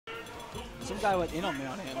Some guy went in on me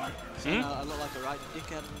on here, man. Saying I look like a right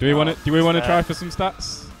dickhead. Do we want to try for some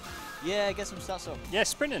stats? Yeah, get some stats up. Yeah,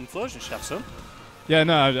 Sprint and Flosion should have some. Yeah,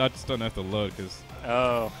 no, I just don't know if they'll load because.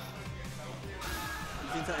 Oh.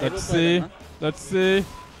 Let's see. Let's see.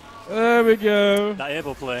 There we go. That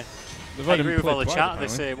able play. I agree with all the chat. They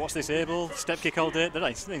say, "What's this able? Step kick all day." They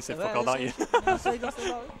didn't say fuck all about you.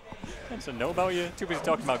 They said no about you. Too busy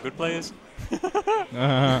talking about good players.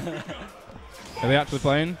 Are they actually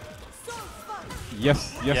playing?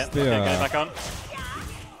 Yes, yes, they are. Get it back on.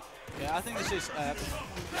 Yeah, I think this is.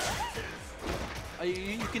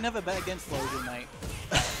 You can never bet against Flosion, mate.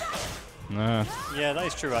 Nah. Yeah, that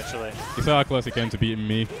is true, actually. You saw how close he came to beating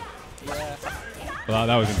me. Yeah. Well,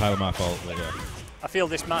 that was entirely my fault. But yeah. I feel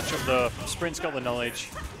this matchup, though, Sprint's got the knowledge.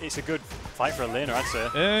 It's a good fight for a laner, I'd say.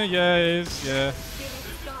 Yeah, it is. Yeah.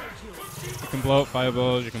 You can blow up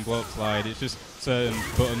fireballs. You can blow up slide. It's just certain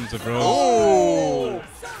buttons of Rose. Oh!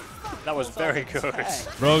 That was very good.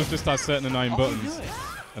 Rose just has certain annoying buttons,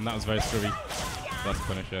 and that was very screwy. That's a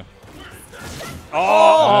finisher.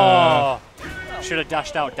 Oh! Should have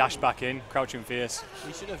dashed out, dashed back in, crouching fierce.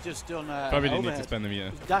 He should have just done probably didn't overhead. need to spend the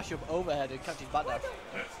meter. Dash up overhead and catch his back dash.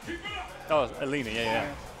 Oh, Alina, yeah.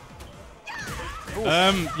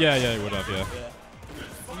 Yeah, it would have, yeah.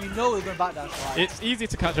 You know he's going to backdash like. It's easy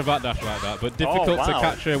to catch a backdash like that, but difficult to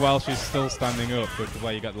catch her while she's still standing up, which is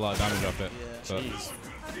why you get a lot of damage off it. Yeah. Jeez.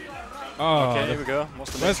 Oh, okay, here we go.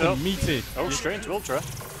 What's the where's mix-up? the meaty? Oh, straight into Ultra.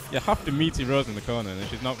 You have to meaty Rose in the corner, and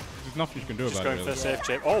there's nothing you can do Just about it. going for a safe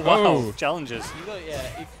chip. Oh, wow. Oh. Challenges. You got,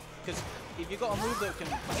 yeah, because if you've got a move that can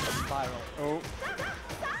spiral. Oh.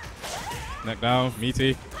 Neck down,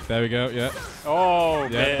 meaty. There we go, yeah. Oh,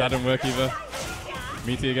 yeah, that didn't work either.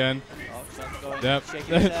 Meaty again. Oh, yep.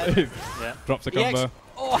 Yeah. Drops a combo.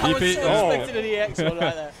 Oh, I was so expecting an EX one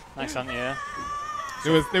right there. Nice anti-air.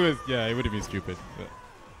 Yeah, it would have been stupid. But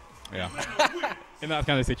yeah. In that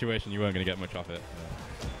kind of situation, you weren't going to get much off it.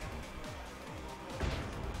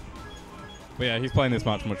 But yeah, he's playing this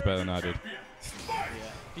match much better than I did. Yeah.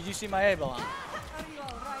 Did you see my Abel on?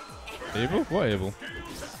 Abel? What Abel?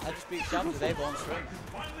 I just beat Shams with Abel on stream.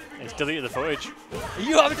 He's deleted the footage.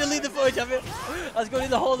 You haven't deleted the footage, have you? I was going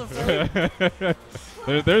in the whole of the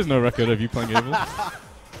footage. There is no record of you playing Abel.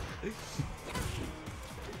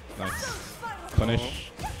 Nice.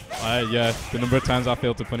 Punish. Yeah, the number of times I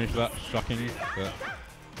failed to punish that, shocking. But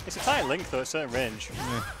it's a tight link, though, at a certain range.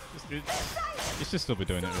 Yeah. You should still be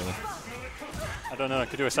doing it, really. I don't know, I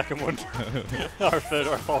could do a second one. Or a third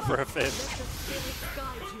or a fourth or a fifth.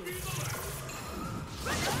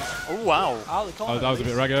 Oh, wow. Out of the corner. That was a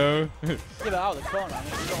bit raggo. Yeah, but out of the corner. I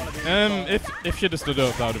mean, you don't want to be if she'd have stood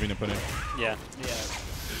up, that would have been a punish. Yeah. Yeah.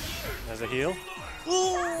 There's a heal.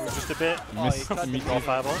 Ooh. Just a bit. Missed More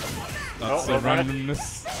fireball. That's a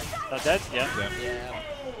randomness. That dead? Yeah. Yeah.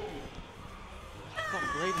 Got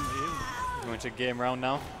bleeding with you. Going to game round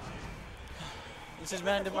now. This is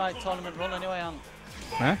the end of my tournament run anyway, Ant.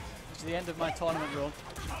 Huh? It's the end of my tournament run.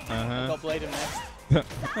 Uh-huh. I've got Bladen next.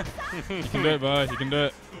 You can do it, boy. You can do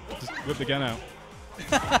it. Just whip the gun out.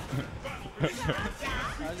 I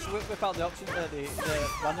just whip out the option there, the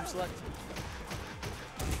random select.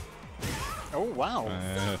 Oh, wow.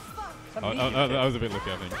 That was a bit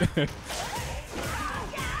lucky, I think.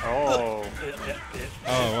 Oh.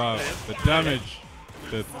 Oh, wow. The damage.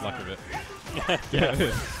 The lack of it.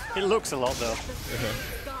 Yeah. It looks a lot, though.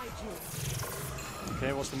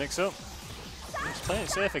 Okay, what's the mix-up? He's playing it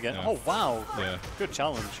safe again. Yeah. Oh, wow. Yeah. Good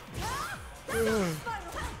challenge. And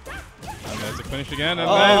there's a finish again. And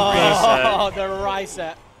there's the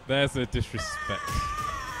reset. There's the disrespect.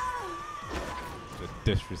 The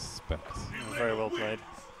disrespect. Very well played.